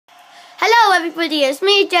Hello everybody, it's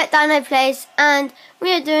me, GeckoTuber.disused, and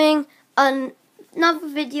we are doing another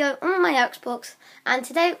video on my Xbox. And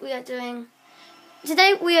today we are doing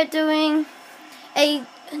a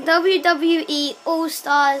WWE All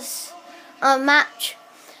Stars match.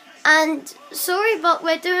 And sorry, but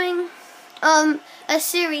we're doing a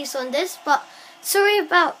series on this. But sorry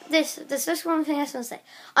about this. There's just one thing I just want to say.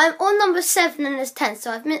 I'm on number 7 and there's 10,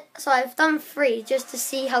 so I've done 3 just to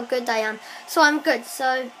see how good I am. So I'm good.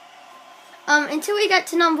 So until we get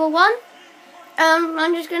to number 1,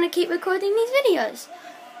 I'm just going to keep recording these videos.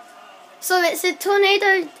 So it's a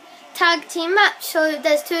tornado tag team match, so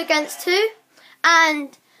there's 2 against 2.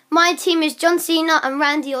 And my team is John Cena and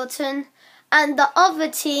Randy Orton. And the other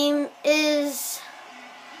team is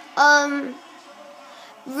Rick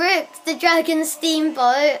the Dragon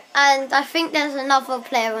Steamboat. And I think there's another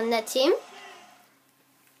player on their team.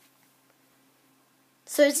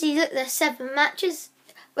 So see, look, there's 7 matches.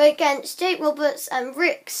 We're against Jake Roberts and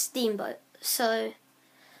Rick Steamboat. So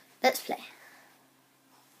let's play.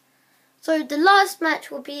 So the last match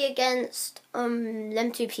will be against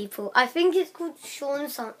them 2 people. I think it's called Sean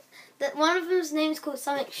something. That one of them's name's called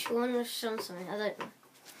something Sean or Sean something. I don't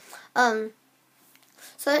know.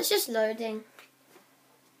 So it's just loading.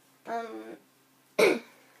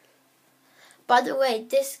 By the way,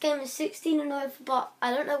 this game is 16 and over, but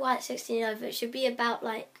I don't know why it's 16 and over. It should be about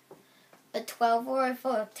like a 12 or over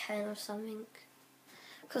or 10 or something.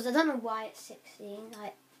 Because I don't know why it's 16.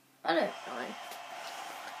 Like, I don't know.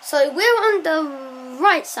 So we're on the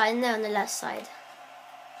right side and they're on the left side.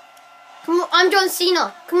 Come on, I'm John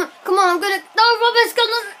Cena. Come on, I'm gonna. No, Robert's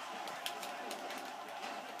gonna.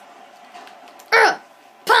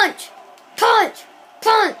 Punch! Punch!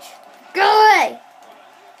 Punch! Go away!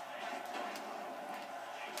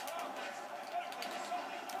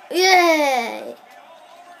 Yay!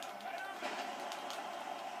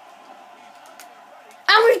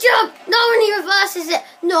 And we jump! No, and he reverses it.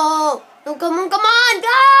 No! No, come on!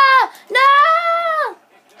 No! No!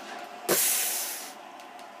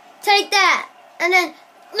 Take that! And then,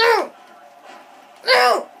 no!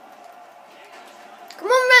 No! Come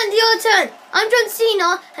on, Randy Orton! I'm John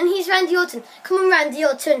Cena, and he's Randy Orton. Come on, Randy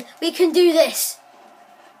Orton. We can do this.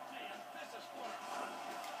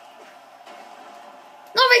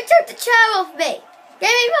 No, he took the chair off me. Give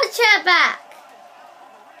me my chair back.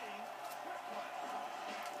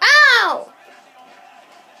 Ow!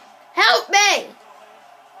 Help me!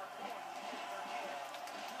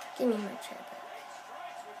 Give me my chair back.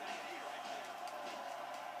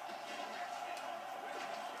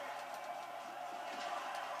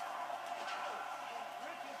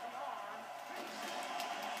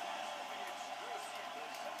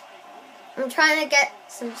 I'm trying to get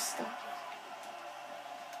some stuff.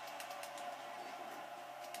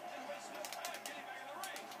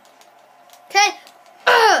 Okay.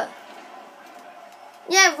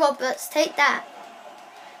 Yeah, Roberts, take that.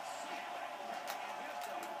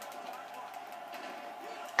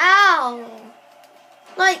 Ow!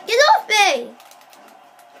 Like, get off me!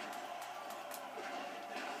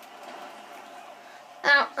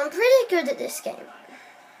 Now, I'm pretty good at this game.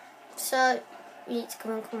 So, you need to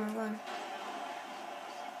come on, run.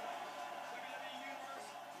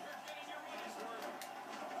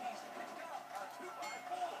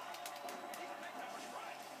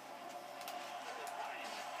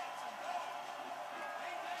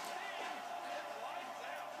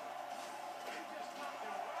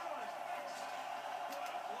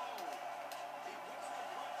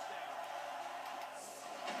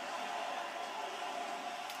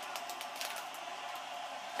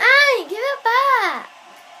 Give it back!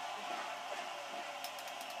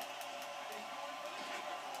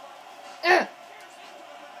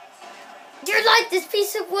 Do you like this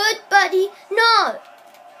piece of wood, buddy? No!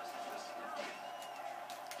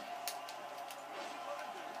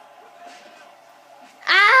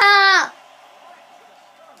 Ah!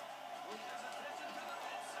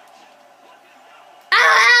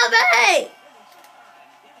 Ow, help me!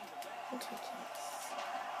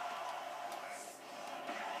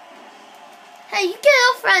 Hey, you get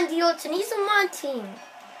off Randy Orton. He's on my team.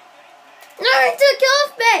 No, he took it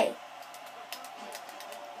off me.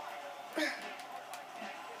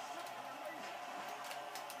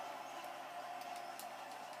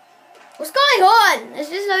 What's going on? There's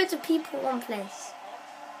just loads of people in one place.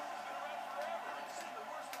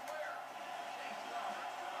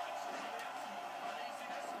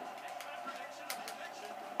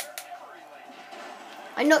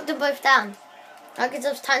 I knocked them both down. I guess it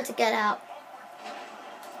was time to get out.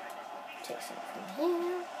 Take some from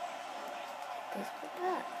here. Put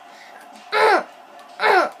that.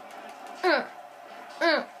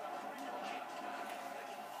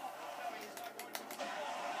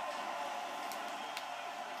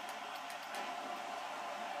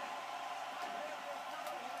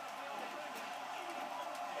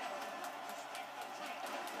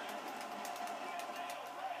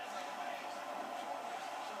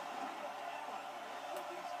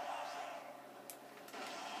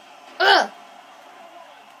 Ugh.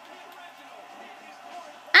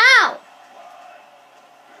 Ow!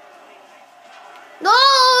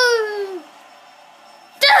 No!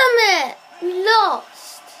 Damn it! We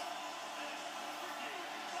lost.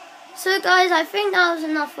 So guys, I think that was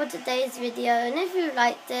enough for today's video. And if you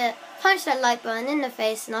liked it, punch that like button in the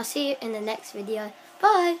face. And I'll see you in the next video.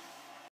 Bye!